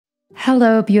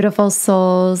Hello, beautiful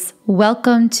souls.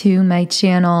 Welcome to my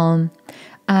channel.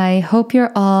 I hope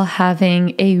you're all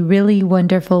having a really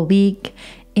wonderful week,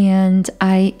 and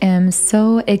I am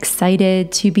so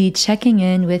excited to be checking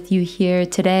in with you here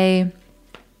today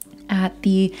at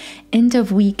the end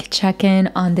of week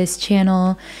check-in on this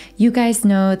channel. You guys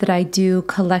know that I do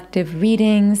collective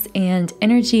readings and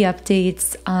energy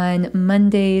updates on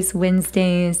Mondays,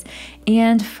 Wednesdays,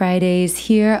 and Fridays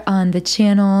here on the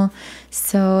channel.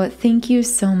 So thank you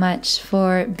so much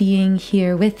for being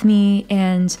here with me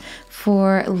and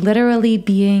for literally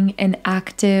being an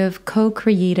active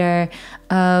co-creator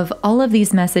of all of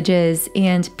these messages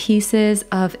and pieces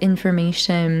of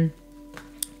information.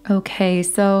 Okay,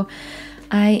 so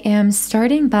I am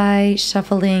starting by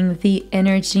shuffling the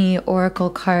Energy Oracle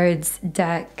cards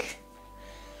deck.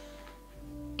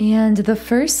 And the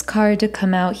first card to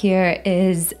come out here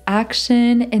is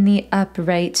Action in the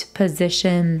Upright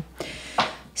Position.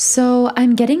 So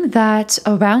I'm getting that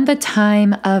around the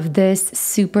time of this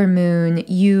supermoon,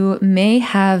 you may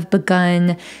have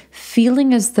begun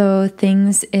feeling as though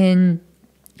things in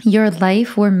your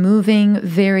life were moving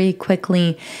very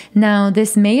quickly. Now,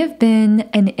 this may have been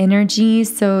an energy,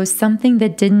 so something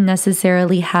that didn't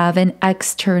necessarily have an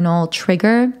external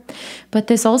trigger, but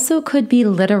this also could be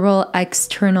literal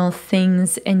external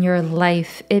things in your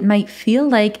life. It might feel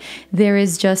like there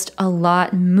is just a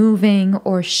lot moving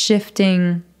or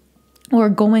shifting or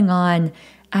going on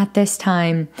at this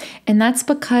time. And that's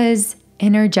because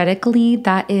energetically,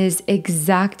 that is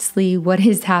exactly what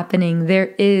is happening.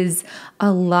 There is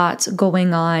a lot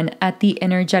going on at the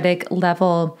energetic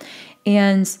level.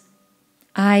 And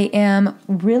I am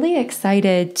really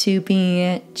excited to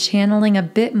be channeling a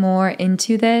bit more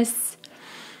into this.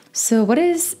 So what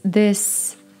is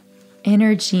this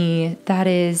energy that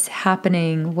is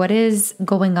happening? What is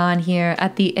going on here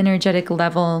at the energetic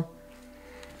level?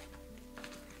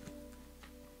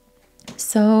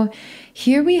 So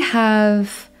here we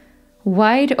have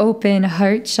wide open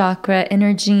heart chakra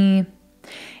energy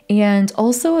and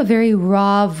also a very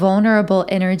raw, vulnerable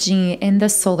energy in the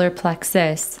solar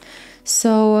plexus.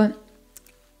 So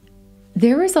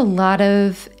there is a lot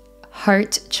of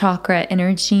heart chakra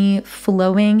energy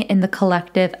flowing in the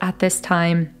collective at this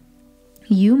time.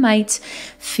 You might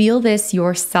feel this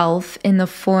yourself in the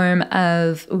form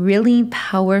of really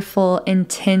powerful,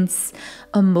 intense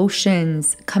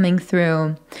emotions coming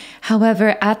through.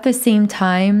 However, at the same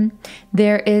time,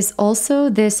 there is also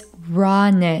this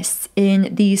rawness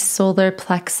in the solar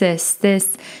plexus,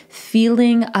 this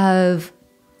feeling of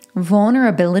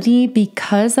vulnerability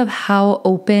because of how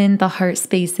open the heart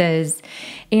space is.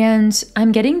 And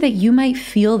I'm getting that you might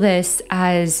feel this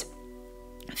as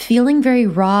feeling very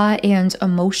raw and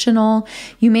emotional.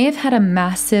 You may have had a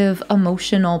massive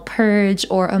emotional purge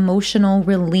or emotional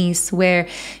release where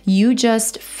you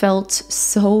just felt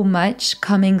so much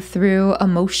coming through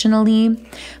emotionally.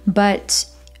 But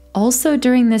also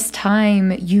during this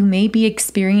time, you may be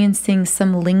experiencing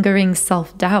some lingering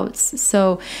self-doubts.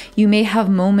 So you may have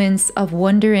moments of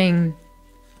wondering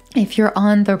if you're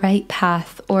on the right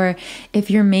path or if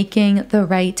you're making the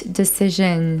right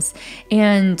decisions.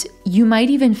 And you might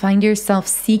even find yourself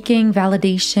seeking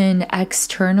validation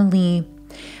externally.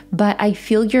 But I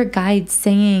feel your guide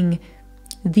saying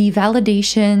the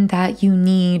validation that you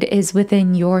need is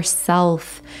within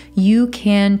yourself. You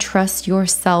can trust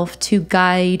yourself to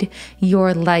guide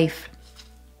your life.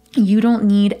 You don't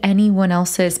need anyone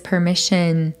else's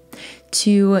permission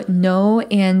to know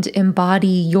and embody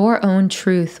your own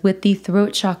truth with the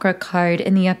throat chakra card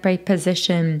in the upright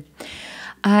position.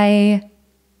 I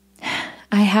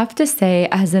have to say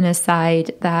as an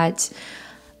aside that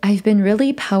I've been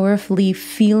really powerfully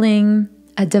feeling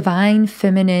a divine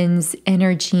feminine's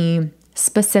energy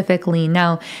specifically.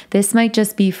 Now, this might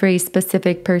just be for a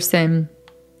specific person,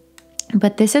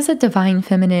 but this is a divine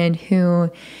feminine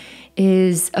who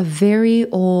is a very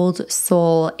old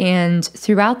soul, and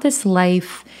throughout this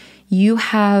life, you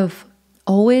have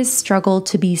always struggled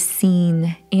to be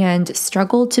seen and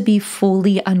struggled to be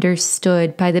fully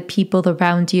understood by the people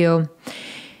around you.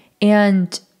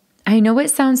 And I know it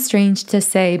sounds strange to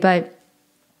say, but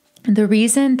the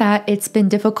reason that it's been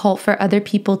difficult for other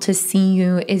people to see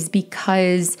you is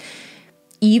because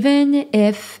even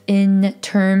if in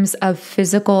terms of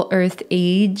physical earth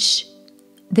age,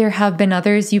 there have been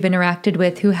others you've interacted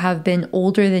with who have been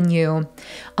older than you.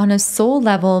 On a soul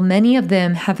level, many of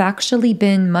them have actually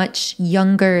been much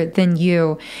younger than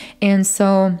you. And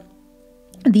so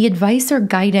the advice or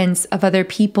guidance of other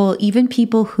people, even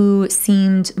people who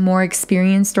seemed more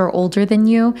experienced or older than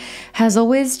you, has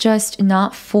always just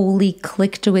not fully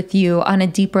clicked with you on a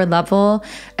deeper level,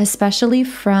 especially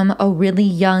from a really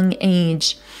young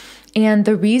age. And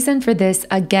the reason for this,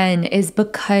 again, is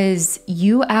because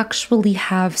you actually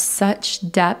have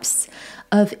such depths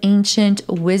of ancient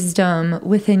wisdom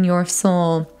within your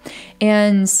soul.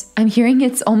 And I'm hearing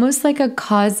it's almost like a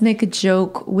cosmic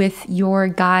joke with your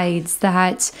guides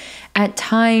that at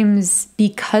times,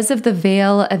 because of the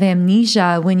veil of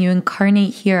amnesia, when you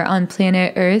incarnate here on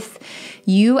planet Earth,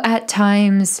 you at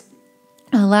times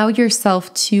allow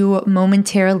yourself to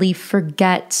momentarily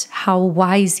forget how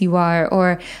wise you are,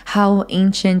 or how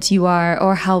ancient you are,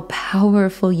 or how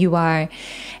powerful you are.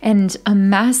 And a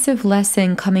massive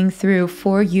lesson coming through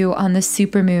for you on the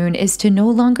supermoon is to no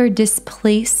longer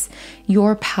displace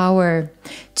your power,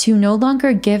 to no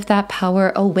longer give that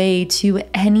power away to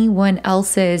anyone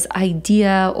else's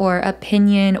idea or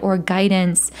opinion or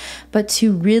guidance, but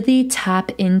to really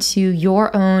tap into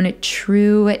your own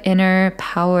true inner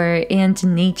power and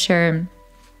nature.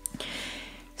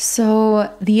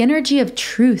 So the energy of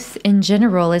truth in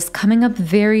general is coming up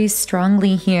very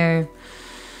strongly here.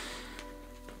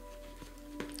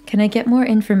 Can I get more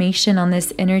information on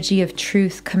this energy of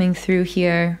truth coming through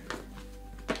here?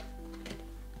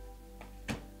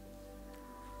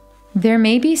 There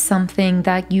may be something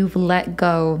that you've let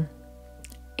go,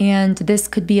 and this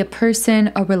could be a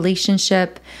person, a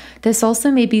relationship. This also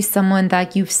may be someone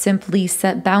that you've simply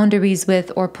set boundaries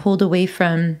with or pulled away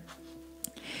from.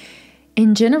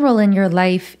 In general in your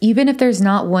life, even if there's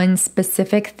not one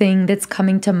specific thing that's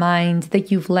coming to mind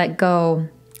that you've let go,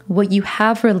 what you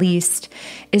have released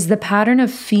is the pattern of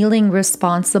feeling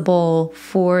responsible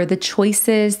for the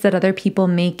choices that other people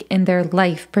make in their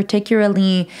life,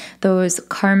 particularly those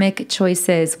karmic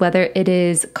choices, whether it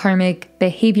is karmic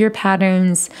behavior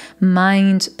patterns,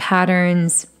 mind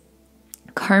patterns,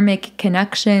 karmic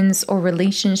connections, or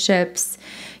relationships.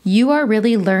 You are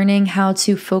really learning how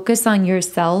to focus on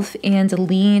yourself and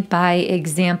lead by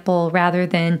example rather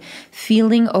than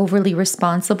feeling overly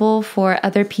responsible for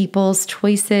other people's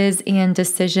choices and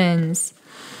decisions.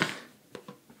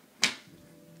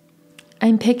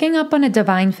 I'm picking up on a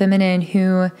divine feminine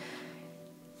who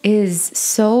is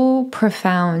so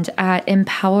profound at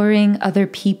empowering other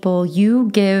people.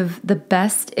 You give the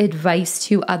best advice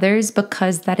to others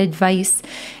because that advice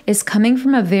is coming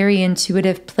from a very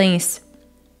intuitive place.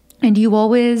 And you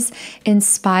always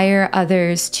inspire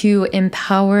others to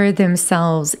empower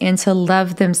themselves and to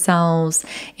love themselves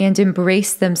and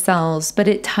embrace themselves. But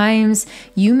at times,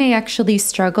 you may actually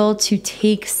struggle to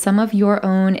take some of your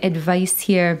own advice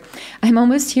here. I'm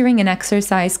almost hearing an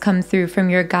exercise come through from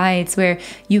your guides where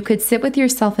you could sit with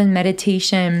yourself in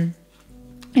meditation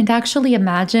and actually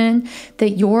imagine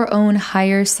that your own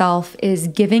higher self is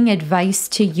giving advice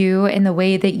to you in the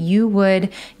way that you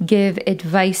would give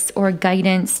advice or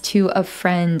guidance to a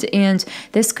friend. And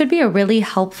this could be a really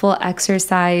helpful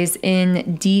exercise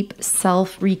in deep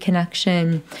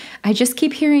self-reconnection. I just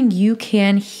keep hearing you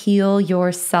can heal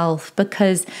yourself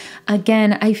because,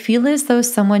 again, I feel as though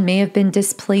someone may have been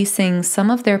displacing some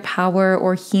of their power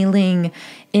or healing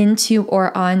into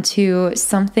or onto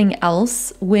something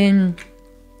else when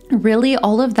really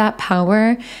all of that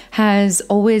power has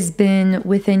always been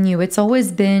within you. It's always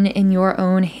been in your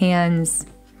own hands.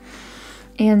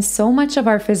 And so much of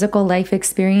our physical life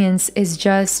experience is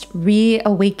just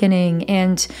reawakening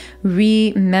and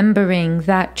remembering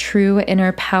that true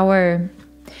inner power.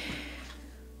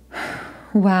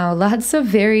 Wow, lots of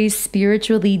very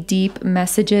spiritually deep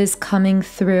messages coming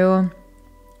through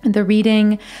the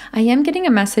reading. I am getting a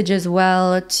message as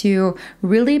well to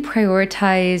really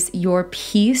prioritize your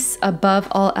peace above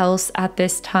all else at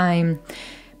this time.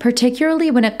 Particularly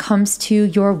when it comes to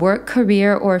your work,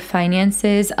 career, or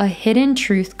finances, a hidden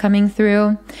truth coming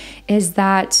through is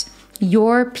that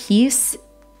your peace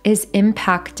is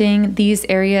impacting these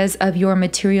areas of your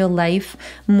material life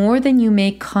more than you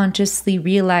may consciously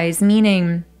realize,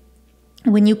 meaning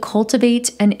when you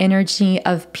cultivate an energy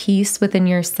of peace within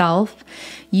yourself,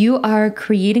 you are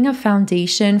creating a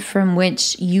foundation from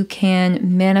which you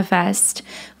can manifest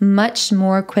much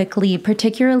more quickly,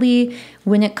 particularly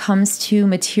when it comes to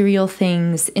material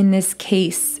things. In this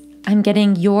case, I'm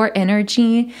getting your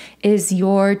energy is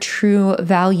your true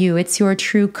value. It's your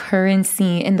true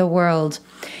currency in the world.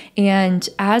 And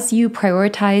as you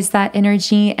prioritize that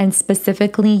energy and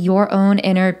specifically your own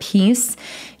inner peace,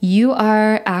 you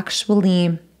are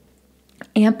actually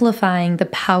amplifying the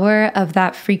power of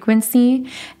that frequency,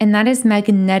 and that is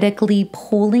magnetically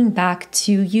pulling back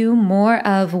to you more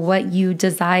of what you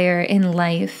desire in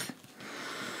life.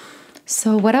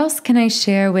 So what else can I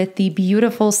share with the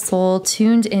beautiful soul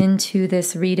tuned into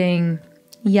this reading?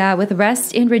 Yeah, with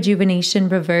rest and rejuvenation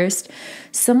reversed,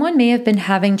 someone may have been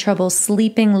having trouble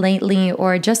sleeping lately,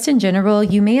 or just in general,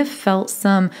 you may have felt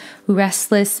some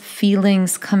restless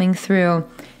feelings coming through.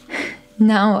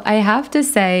 Now, I have to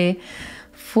say,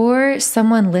 for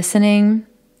someone listening,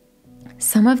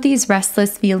 some of these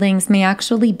restless feelings may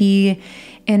actually be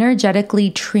energetically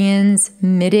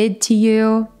transmitted to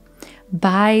you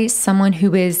by someone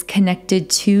who is connected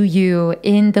to you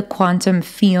in the quantum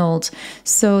field.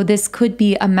 So this could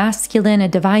be a masculine, a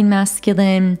divine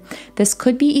masculine. This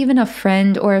could be even a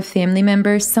friend or a family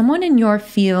member. Someone in your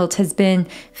field has been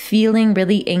feeling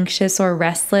really anxious or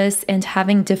restless and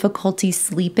having difficulty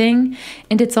sleeping.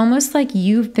 And it's almost like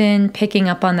you've been picking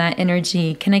up on that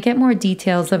energy. Can I get more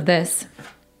details of this?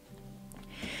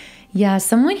 Yeah,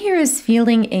 someone here is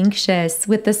feeling anxious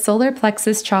with the solar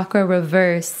plexus chakra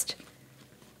reversed.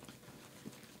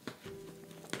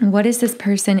 What is this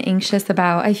person anxious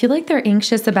about? I feel like they're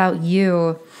anxious about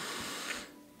you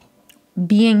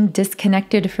being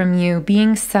disconnected from you,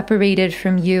 being separated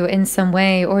from you in some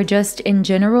way, or just in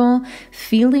general,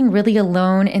 feeling really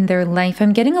alone in their life.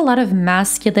 I'm getting a lot of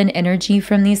masculine energy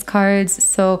from these cards.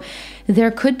 So there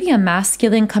could be a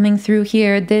masculine coming through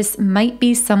here. This might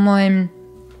be someone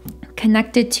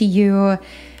connected to you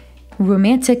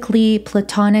romantically,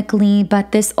 platonically,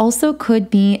 but this also could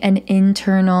be an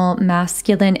internal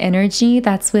masculine energy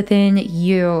that's within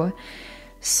you.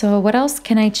 So what else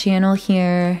can I channel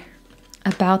here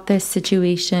about this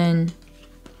situation?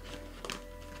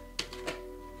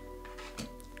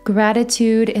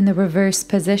 Gratitude in the reverse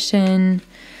position.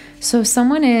 So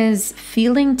someone is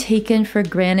feeling taken for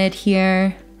granted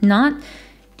here.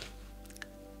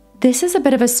 This is a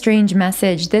bit of a strange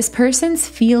message. This person's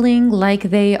feeling like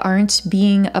they aren't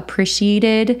being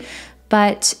appreciated,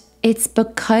 but it's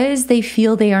because they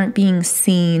feel they aren't being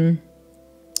seen.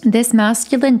 This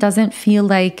masculine doesn't feel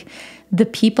like the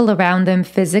people around them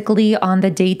physically on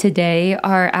the day-to-day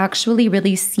are actually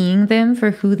really seeing them for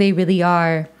who they really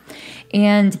are.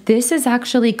 And this is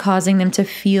actually causing them to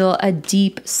feel a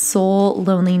deep soul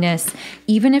loneliness,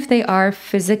 even if they are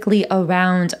physically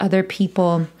around other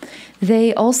people.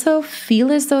 They also feel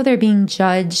as though they're being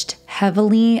judged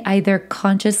heavily, either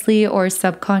consciously or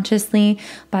subconsciously,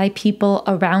 by people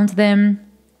around them.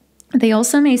 They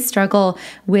also may struggle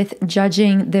with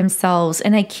judging themselves.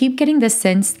 And I keep getting the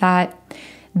sense that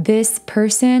this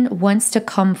person wants to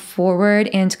come forward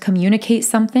and communicate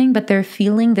something, but they're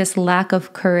feeling this lack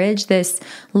of courage, this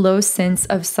low sense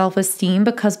of self-esteem,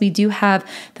 because we do have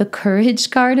the courage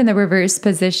card in the reverse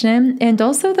position and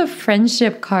also the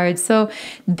friendship card. So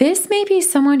this may be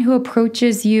someone who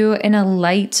approaches you in a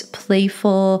light,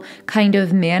 playful kind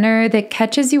of manner that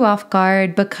catches you off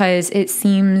guard because it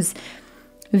seems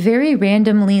very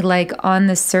randomly like on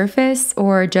the surface,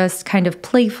 or just kind of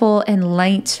playful and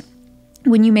light.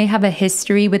 When you may have a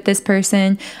history with this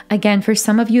person, again, for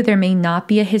some of you, there may not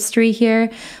be a history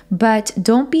here, but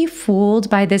don't be fooled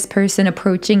by this person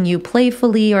approaching you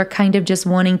playfully or kind of just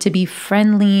wanting to be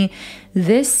friendly.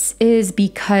 This is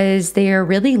because they are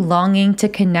really longing to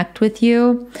connect with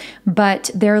you,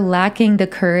 but they're lacking the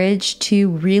courage to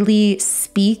really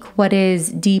speak what is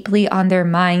deeply on their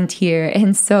mind here.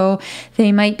 And so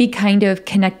they might be kind of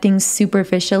connecting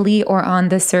superficially or on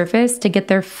the surface to get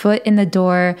their foot in the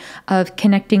door of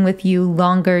connecting with you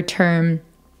longer term.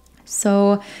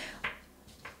 So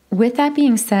with that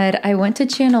being said, I want to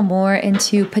channel more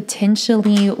into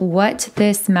potentially what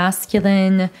this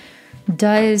masculine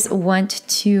does want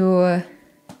to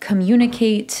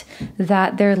communicate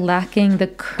that they're lacking the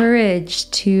courage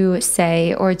to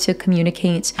say or to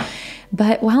communicate.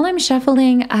 But while I'm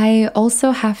shuffling, I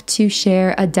also have to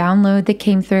share a download that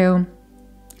came through.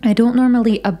 I don't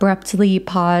normally abruptly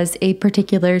pause a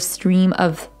particular stream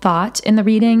of thought in the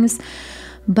readings,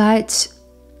 but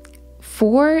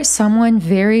for someone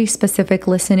very specific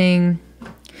listening,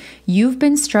 you've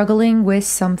been struggling with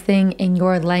something in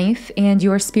your life, and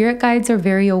your spirit guides are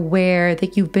very aware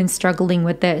that you've been struggling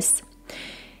with this.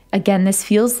 Again, this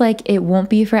feels like it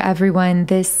won't be for everyone.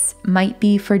 This might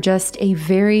be for just a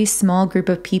very small group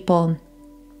of people.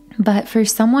 But for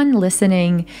someone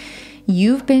listening,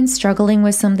 you've been struggling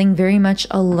with something very much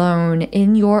alone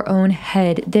in your own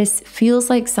head. This feels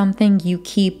like something you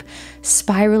keep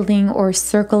spiraling or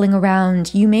circling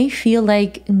around. You may feel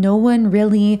like no one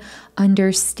really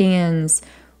understands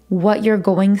what you're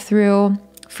going through.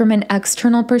 From an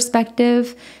external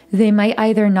perspective, they might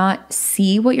either not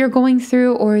see what you're going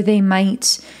through, or they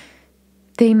might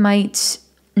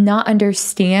not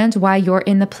understand why you're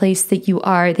in the place that you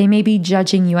are. They may be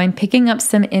judging you. I'm picking up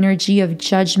some energy of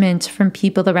judgment from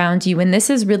people around you. And this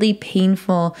is really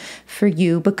painful for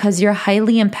you because you're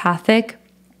highly empathic.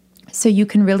 So you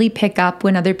can really pick up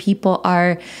when other people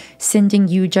are sending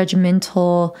you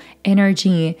judgmental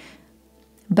energy.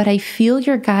 But I feel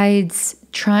your guides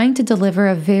trying to deliver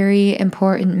a very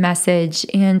important message.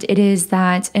 And it is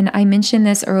that, and I mentioned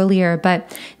this earlier,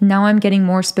 but now I'm getting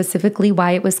more specifically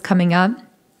why it was coming up.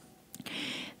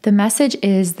 The message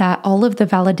is that all of the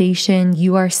validation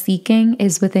you are seeking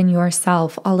is within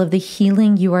yourself. All of the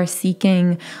healing you are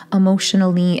seeking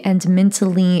emotionally and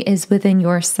mentally is within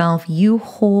yourself. You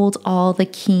hold all the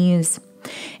keys.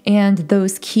 And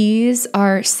those keys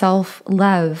are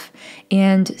self-love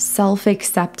and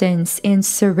self-acceptance and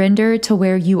surrender to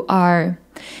where you are.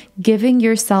 Giving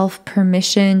yourself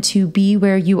permission to be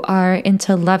where you are and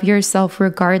to love yourself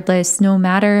regardless, no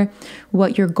matter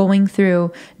what you're going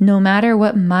through, no matter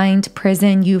what mind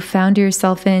prison you found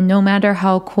yourself in, no matter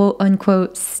how quote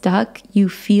unquote stuck you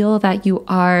feel that you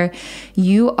are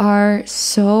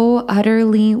so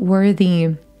utterly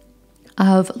worthy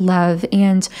of love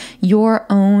and your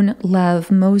own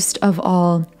love most of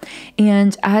all.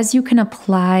 And as you can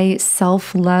apply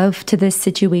self-love to this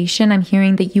situation, I'm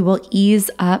hearing that you will ease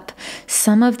up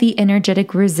some of the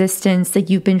energetic resistance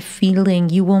that you've been feeling.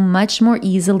 You will much more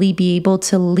easily be able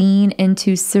to lean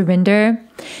into surrender.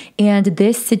 And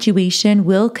this situation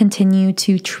will continue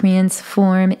to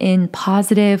transform in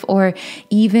positive or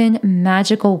even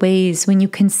magical ways when you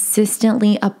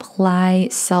consistently apply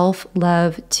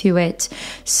self-love to it.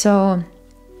 So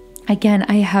again,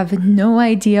 I have no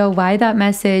idea why that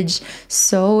message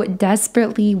so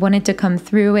desperately wanted to come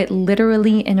through. It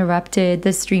literally interrupted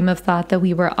the stream of thought that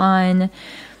we were on.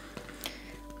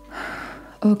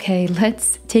 Okay,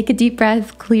 let's take a deep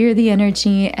breath, clear the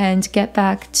energy, and get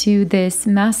back to this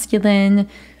masculine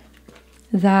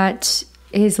that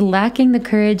is lacking the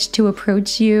courage to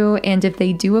approach you. And if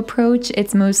they do approach,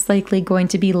 it's most likely going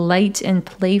to be light and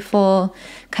playful,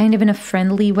 kind of in a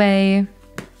friendly way.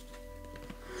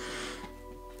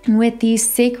 With the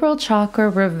sacral chakra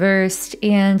reversed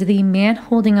and the man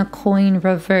holding a coin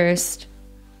reversed,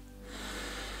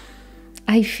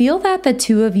 I feel that the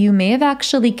two of you may have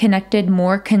actually connected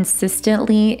more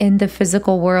consistently in the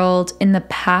physical world in the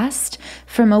past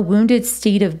from a wounded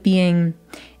state of being.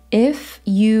 If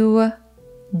you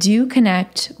do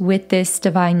connect with this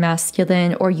divine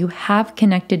masculine, or you have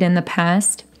connected in the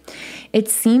past, it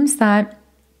seems that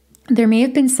there may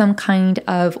have been some kind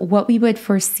of what we would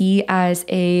foresee as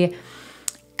a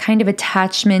kind of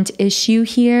attachment issue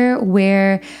here,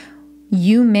 where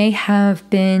you may have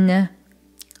been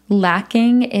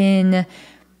lacking in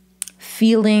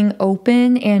feeling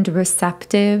open and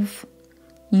receptive.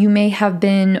 You may have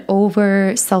been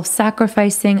over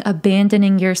self-sacrificing,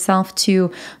 abandoning yourself to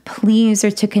please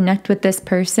or to connect with this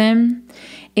person.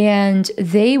 And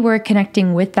they were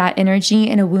connecting with that energy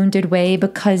in a wounded way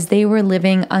because they were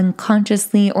living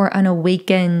unconsciously or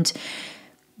unawakened.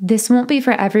 This won't be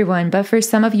for everyone, but for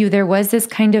some of you, there was this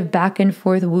kind of back and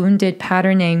forth wounded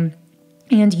patterning,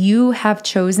 and you have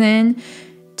chosen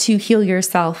to heal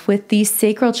yourself. With the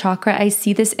sacral chakra, I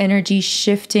see this energy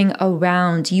shifting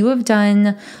around. You have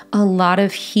done a lot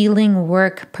of healing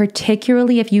work,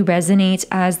 particularly if you resonate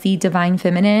as the divine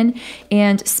feminine,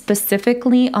 and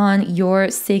specifically on your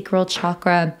sacral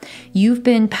chakra. You've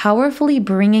been powerfully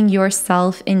bringing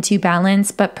yourself into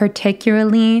balance, but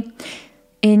particularly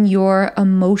in your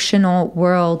emotional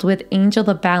world with Angel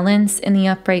of Balance in the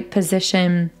upright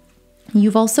position.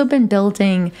 You've also been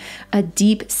building a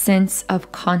deep sense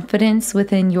of confidence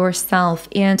within yourself,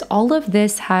 and all of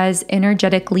this has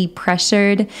energetically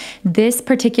pressured this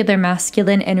particular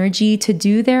masculine energy to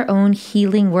do their own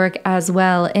healing work as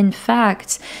well. In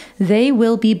fact, they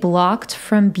will be blocked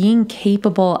from being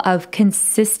capable of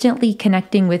consistently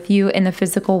connecting with you in the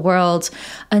physical world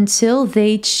until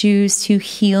they choose to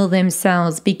heal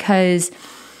themselves, because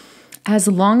as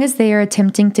long as they are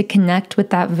attempting to connect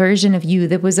with that version of you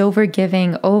that was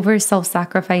over-giving, over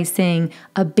self-sacrificing,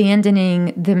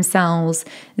 abandoning themselves,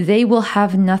 they will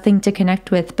have nothing to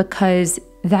connect with because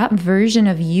that version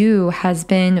of you has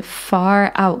been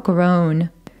far outgrown.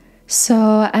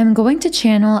 So I'm going to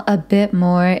channel a bit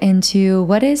more into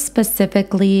what is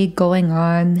specifically going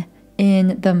on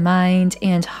in the mind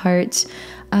and heart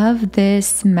of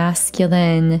this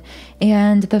masculine.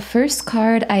 And the first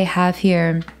card I have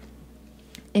here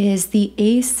is the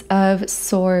Ace of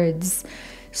Swords.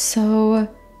 So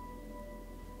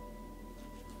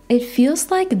It feels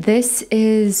like this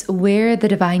is where the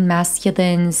Divine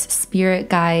Masculine's spirit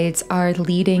guides are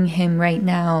leading him right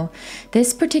now.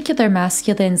 This particular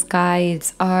masculine's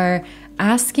guides are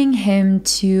asking him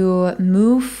to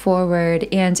move forward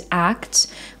and act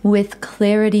with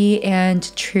clarity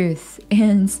and truth.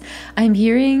 And I'm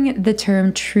hearing the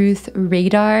term truth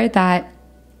radar, that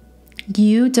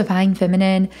you, Divine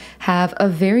Feminine, have a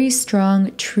very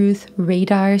strong truth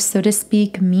radar, so to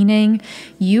speak, meaning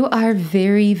you are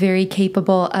very, very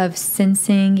capable of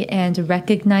sensing and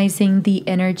recognizing the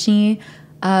energy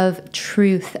of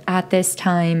truth at this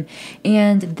time.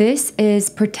 And this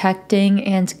is protecting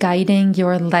and guiding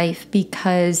your life,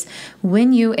 because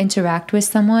when you interact with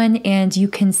someone and you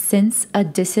can sense a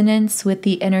dissonance with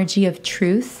the energy of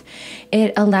truth,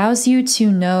 it allows you to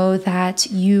know that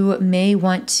you may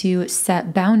want to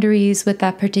set boundaries with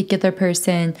that particular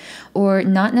person, or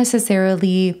not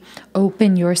necessarily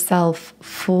open yourself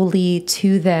fully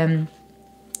to them.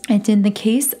 And in the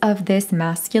case of this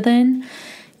masculine,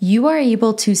 you are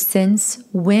able to sense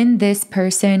when this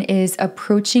person is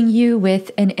approaching you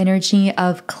with an energy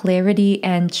of clarity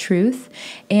and truth,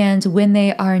 and when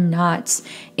they are not.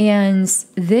 And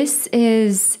this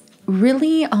is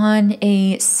really on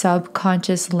a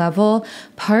subconscious level,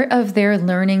 part of their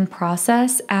learning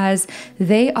process, as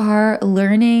they are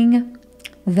learning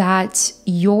that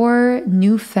your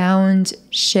newfound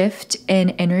shift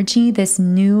in energy, this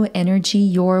new energy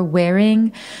you're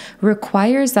wearing,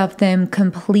 requires of them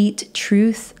complete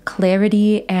truth,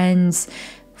 clarity, and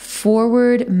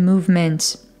forward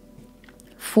movement,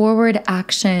 forward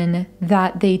action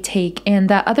that they take, and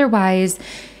that otherwise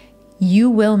you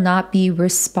will not be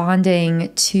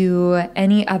responding to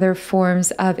any other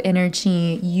forms of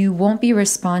energy. You won't be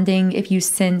responding if you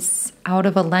sense out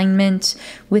of alignment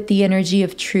with the energy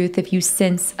of truth, if you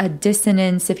sense a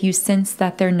dissonance, if you sense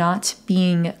that they're not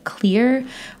being clear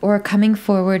or coming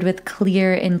forward with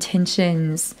clear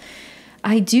intentions.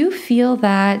 I do feel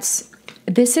that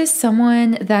this is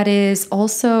someone that is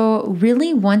also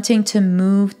really wanting to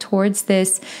move towards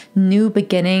this new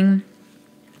beginning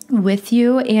with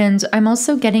you. And I'm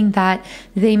also getting that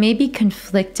they may be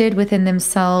conflicted within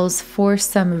themselves for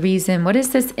some reason. What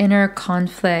is this inner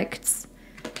conflict?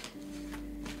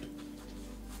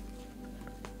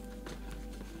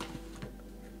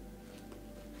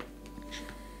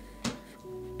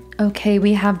 Okay,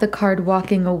 we have the card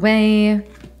walking away.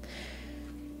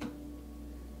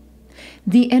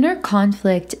 The inner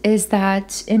conflict is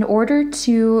that in order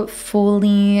to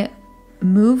fully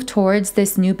move towards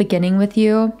this new beginning with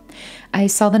you, I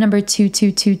saw the number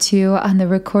 2222 on the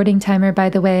recording timer, by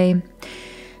the way.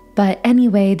 But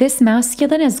anyway, this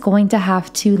masculine is going to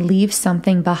have to leave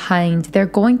something behind. They're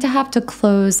going to have to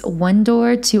close one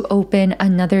door to open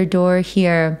another door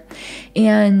here.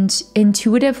 And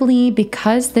intuitively,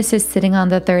 because this is sitting on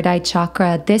the third eye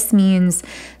chakra, this means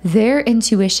their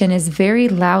intuition is very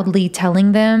loudly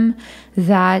telling them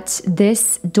that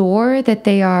this door that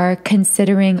they are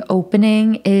considering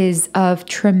opening is of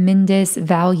tremendous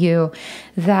value,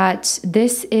 that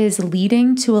this is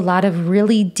leading to a lot of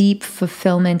really deep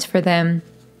fulfillment for them.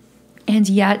 And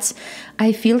yet,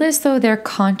 I feel as though their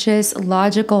conscious,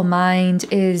 logical mind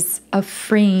is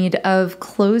afraid of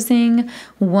closing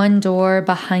one door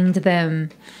behind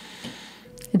them.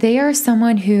 They are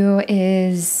someone who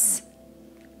is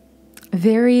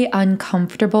very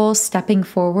uncomfortable stepping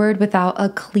forward without a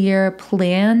clear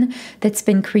plan that's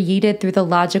been created through the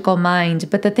logical mind.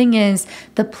 But the thing is,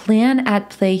 the plan at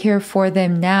play here for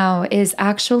them now is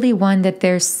actually one that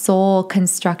their soul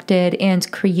constructed and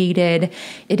created.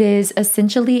 It is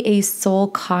essentially a soul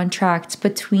contract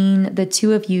between the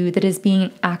two of you that is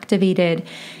being activated.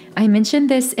 I mentioned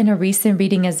this in a recent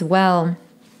reading as well.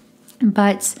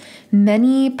 But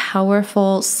many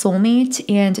powerful soulmate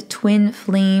and twin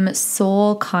flame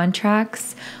soul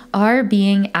contracts are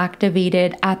being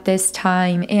activated at this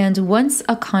time. And once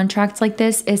a contract like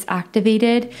this is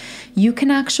activated, you can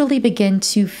actually begin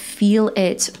to feel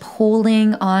it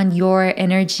pulling on your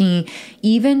energy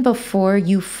even before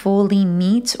you fully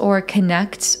meet or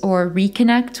connect or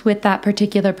reconnect with that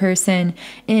particular person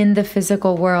in the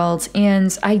physical world.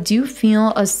 And I do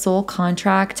feel a soul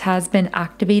contract has been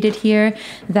activated here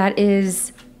that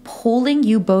is pulling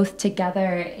you both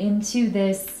together into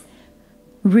this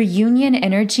reunion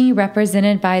energy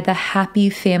represented by the happy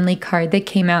family card that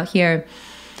came out here.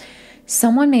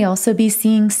 Someone may also be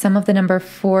seeing some of the number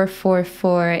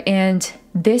 444, and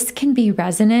this can be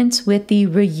resonant with the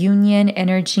reunion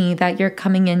energy that you're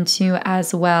coming into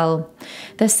as well.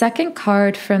 The second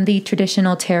card from the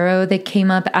traditional tarot that came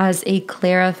up as a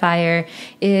clarifier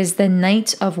is the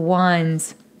Knight of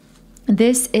Wands.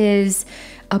 This is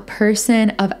a person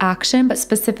of action, but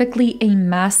specifically a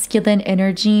masculine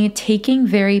energy, taking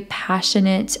very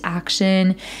passionate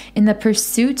action in the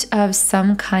pursuit of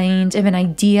some kind of an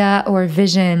idea or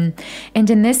vision. And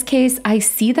in this case, I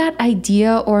see that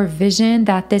idea or vision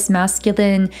that this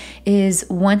masculine is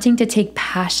wanting to take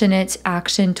passionate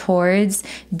action towards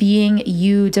being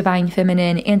you, Divine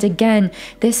Feminine. And again,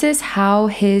 this is how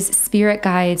his spirit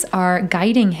guides are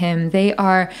guiding him. They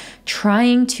are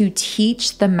trying to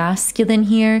teach the masculine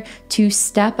here to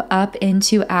step up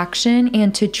into action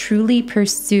and to truly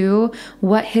pursue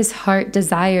what his heart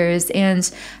desires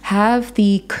and have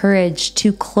the courage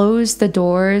to close the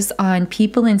doors on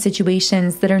people and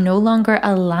situations that are no longer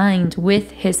aligned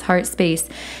with his heart space.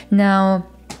 Now,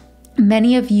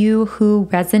 many of you who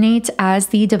resonate as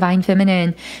the Divine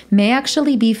Feminine may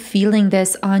actually be feeling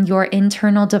this on your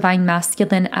internal Divine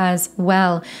Masculine as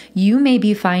well. You may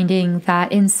be finding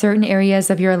that in certain areas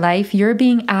of your life, you're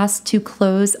being asked to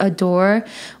close a door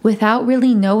without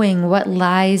really knowing what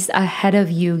lies ahead of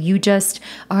you. You just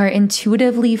are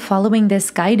intuitively following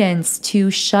this guidance to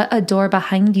shut a door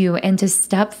behind you and to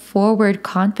step forward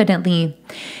confidently.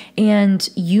 And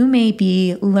you may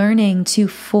be learning to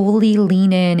fully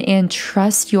lean in and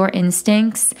trust your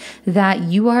instincts that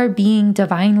you are being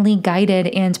divinely guided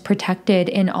and protected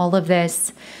in all of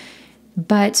this.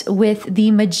 But with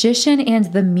the Magician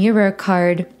and the Mirror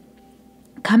card,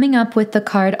 coming up with the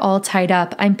card all tied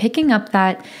up, I'm picking up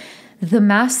that the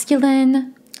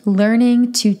masculine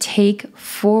learning to take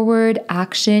forward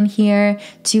action here,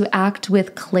 to act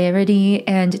with clarity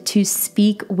and to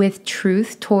speak with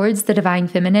truth towards the Divine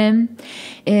Feminine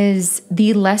is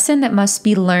the lesson that must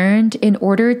be learned in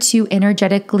order to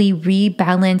energetically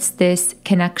rebalance this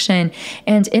connection.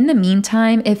 And in the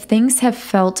meantime, if things have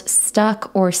felt stuck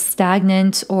or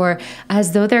stagnant or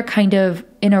as though they're kind of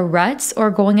in a rut or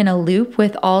going in a loop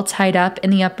with all tied up in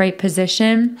the upright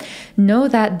position, know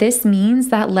that this means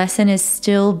that lesson is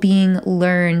still being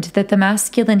learned, that the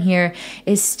masculine here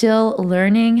is still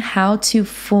learning how to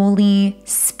fully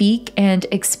speak and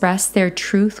express their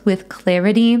truth with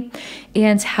clarity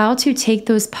and how to take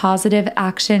those positive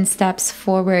action steps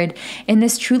forward. And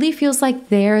this truly feels like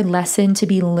their lesson to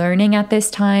be learning at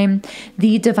this time.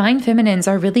 The Divine Feminines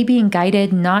are really being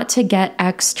guided not to get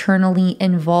externally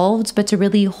involved, but to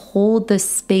really hold the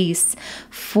space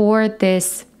for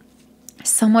this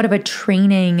somewhat of a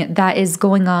training that is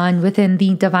going on within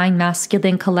the Divine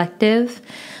Masculine collective,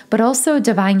 but also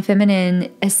Divine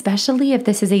Feminine, especially if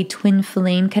this is a twin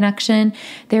flame connection.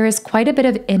 There is quite a bit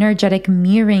of energetic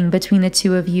mirroring between the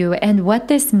two of you. And what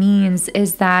this means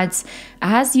is that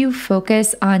as you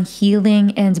focus on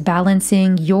healing and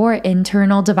balancing your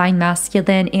internal Divine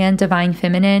Masculine and Divine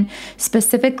Feminine,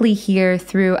 specifically here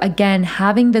through, again,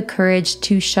 having the courage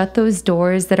to shut those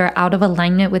doors that are out of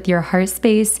alignment with your heart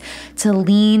space, to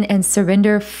lean and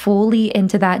surrender fully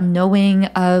into that knowing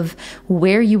of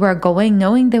where you are going,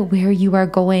 knowing that where you are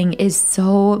going is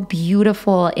so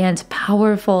beautiful and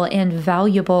powerful and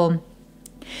valuable.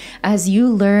 As you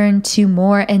learn to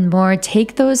more and more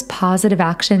take those positive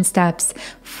action steps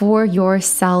for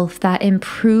yourself that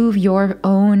improve your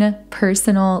own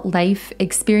personal life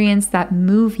experience, that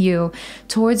move you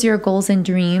towards your goals and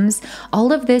dreams,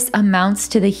 all of this amounts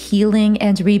to the healing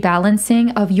and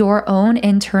rebalancing of your own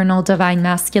internal Divine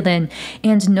Masculine.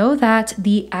 And know that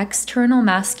the external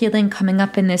masculine coming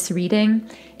up in this reading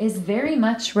is very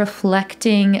much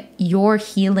reflecting your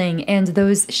healing and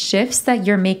those shifts that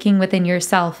you're making within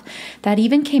yourself. That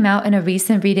even came out in a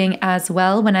recent reading as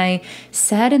well, when I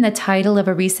said in the title of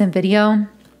a recent video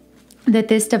that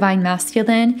this Divine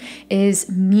Masculine is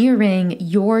mirroring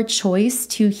your choice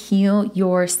to heal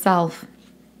yourself.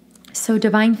 So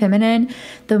Divine Feminine,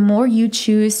 the more you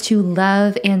choose to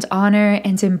love and honor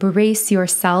and embrace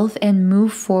yourself and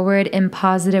move forward in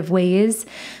positive ways,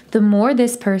 the more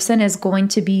this person is going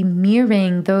to be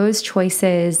mirroring those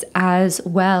choices as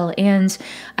well. And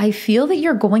I feel that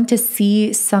you're going to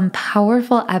see some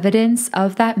powerful evidence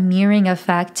of that mirroring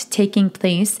effect taking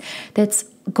place that's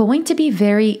going to be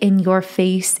very in your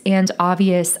face and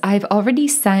obvious. I've already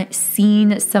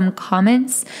seen some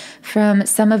comments from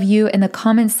some of you in the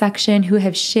comments section who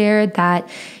have shared that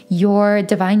your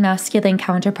Divine Masculine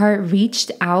counterpart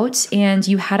reached out and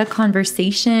you had a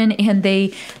conversation and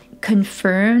they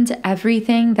confirmed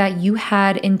everything that you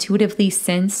had intuitively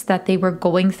sensed that they were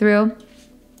going through.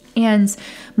 And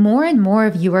more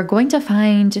of you are going to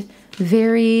find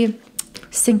very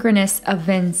synchronous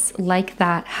events like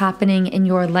that happening in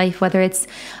your life, whether it's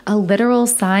a literal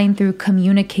sign through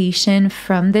communication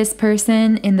from this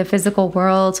person in the physical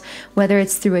world, whether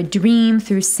it's through a dream,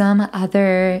 through some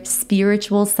other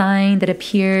spiritual sign that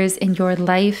appears in your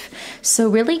life. So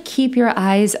really keep your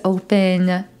eyes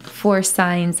open for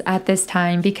signs at this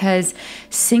time, because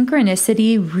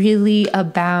synchronicity really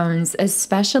abounds,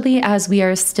 especially as we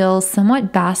are still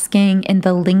somewhat basking in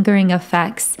the lingering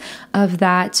effects of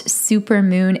that super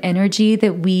moon energy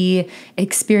that we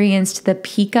experienced the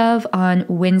peak of on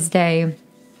Wednesday.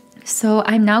 So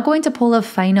I'm now going to pull a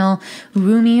final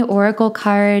Rumi Oracle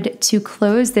card to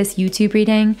close this YouTube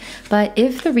reading. But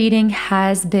if the reading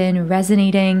has been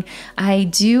resonating, I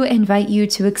do invite you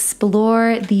to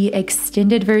explore the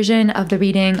extended version of the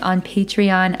reading on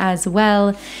Patreon as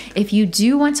well. If you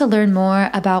do want to learn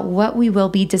more about what we will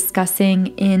be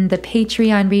discussing in the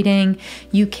Patreon reading,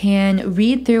 you can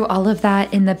read through all of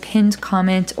that in the pinned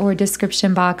comment or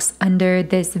description box under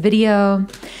this video.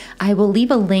 I will leave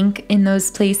a link in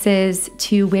those places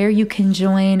to where you can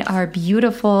join our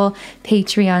beautiful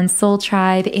Patreon Soul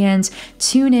Tribe and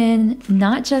tune in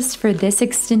not just for this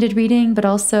extended reading, but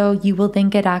also you will then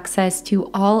get access to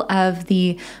all of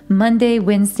the Monday,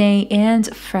 Wednesday,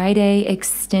 and Friday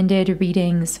extended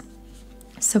readings.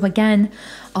 So again,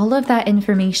 all of that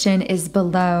information is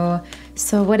below.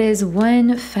 So what is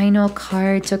one final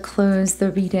card to close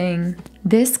the reading?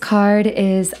 This card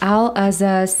is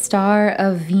Al-Azza, Star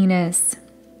of Venus.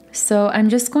 So I'm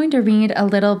just going to read a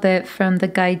little bit from the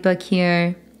guidebook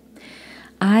here.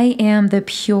 I am the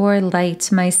pure light,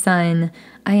 my son.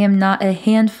 I am not a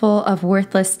handful of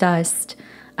worthless dust.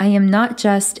 I am not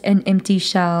just an empty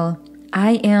shell.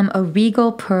 I am a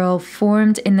regal pearl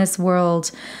formed in this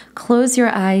world. Close your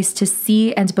eyes to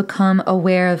see and become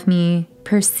aware of me.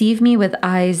 Perceive me with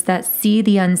eyes that see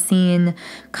the unseen.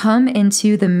 Come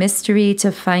into the mystery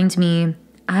to find me.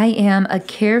 I am a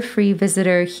carefree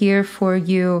visitor here for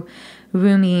you,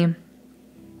 Rumi.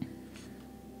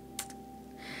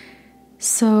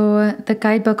 So the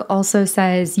guidebook also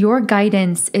says, your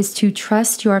guidance is to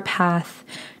trust your path,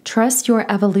 trust your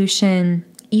evolution,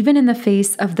 even in the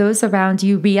face of those around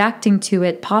you reacting to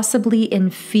it, possibly in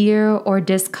fear or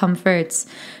discomforts.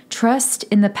 Trust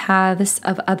in the paths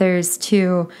of others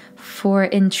too, for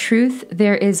in truth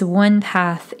there is one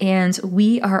path and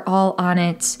we are all on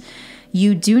it.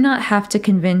 You do not have to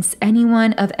convince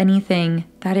anyone of anything.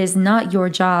 That is not your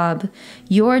job.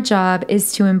 Your job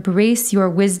is to embrace your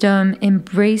wisdom,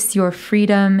 embrace your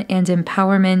freedom and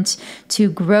empowerment,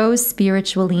 to grow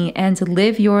spiritually and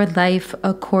live your life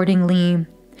accordingly.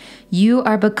 You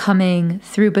are becoming,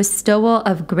 through bestowal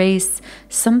of grace,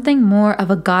 something more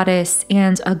of a goddess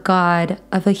and a god,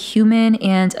 of a human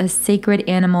and a sacred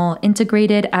animal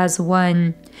integrated as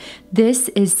one. This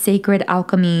is sacred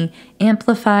alchemy,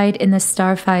 amplified in the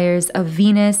starfires of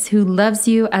Venus, who loves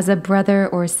you as a brother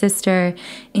or sister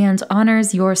and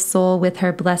honors your soul with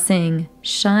her blessing.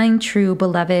 Shine true,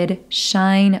 beloved,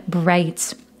 shine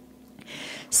bright.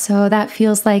 So that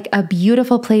feels like a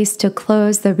beautiful place to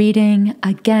close the reading.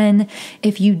 Again,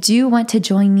 if you do want to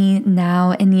join me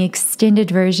now in the extended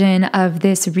version of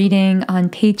this reading on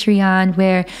Patreon,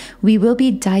 where we will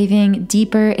be diving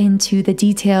deeper into the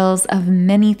details of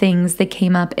many things that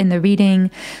came up in the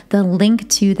reading, the link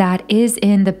to that is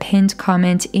in the pinned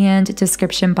comment and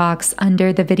description box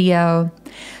under the video.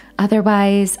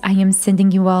 Otherwise, I am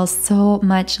sending you all so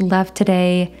much love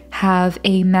today. Have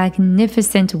a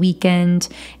magnificent weekend,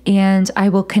 and I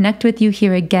will connect with you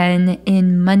here again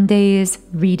in Monday's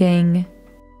reading.